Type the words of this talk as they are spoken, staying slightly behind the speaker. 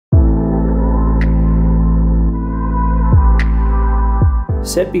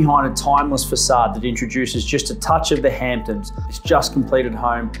Set behind a timeless facade that introduces just a touch of the Hamptons, this just completed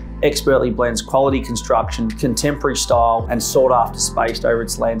home expertly blends quality construction, contemporary style, and sought-after space over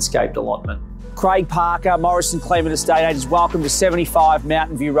its landscaped allotment. Craig Parker, Morrison Clement Estate Agents, welcome to 75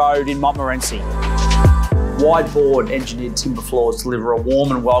 Mountain View Road in Montmorency. Wide board engineered timber floors deliver a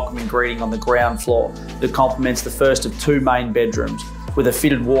warm and welcoming greeting on the ground floor that complements the first of two main bedrooms, with a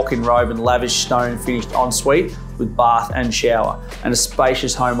fitted walk-in robe and lavish stone finished ensuite with bath and shower, and a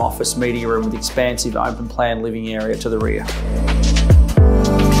spacious home office meeting room with expansive open plan living area to the rear.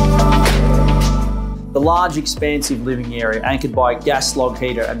 The large expansive living area anchored by a gas log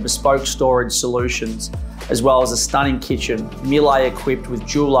heater and bespoke storage solutions, as well as a stunning kitchen, Miele equipped with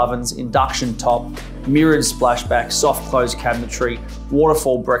dual ovens, induction top, mirrored splashback, soft close cabinetry,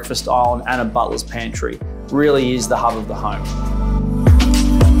 waterfall breakfast island and a butler's pantry, really is the hub of the home.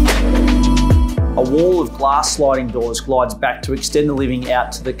 A wall of glass sliding doors glides back to extend the living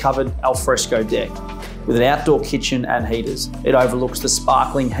out to the covered alfresco deck. With an outdoor kitchen and heaters, it overlooks the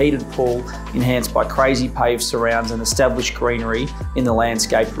sparkling heated pool enhanced by crazy paved surrounds and established greenery in the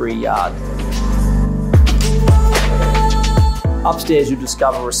landscaped rear yard. Upstairs you'll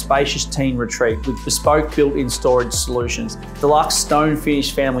discover a spacious teen retreat with bespoke built-in storage solutions, deluxe stone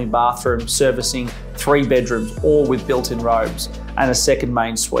finished family bathroom servicing 3 bedrooms, all with built-in robes, and a second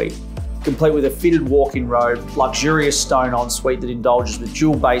main suite, complete with a fitted walk-in robe, luxurious stone ensuite that indulges with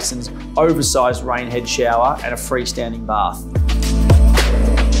dual basins, oversized rain head shower and a freestanding bath.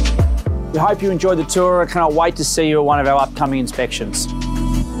 We hope you enjoyed the tour and cannot wait to see you at one of our upcoming inspections.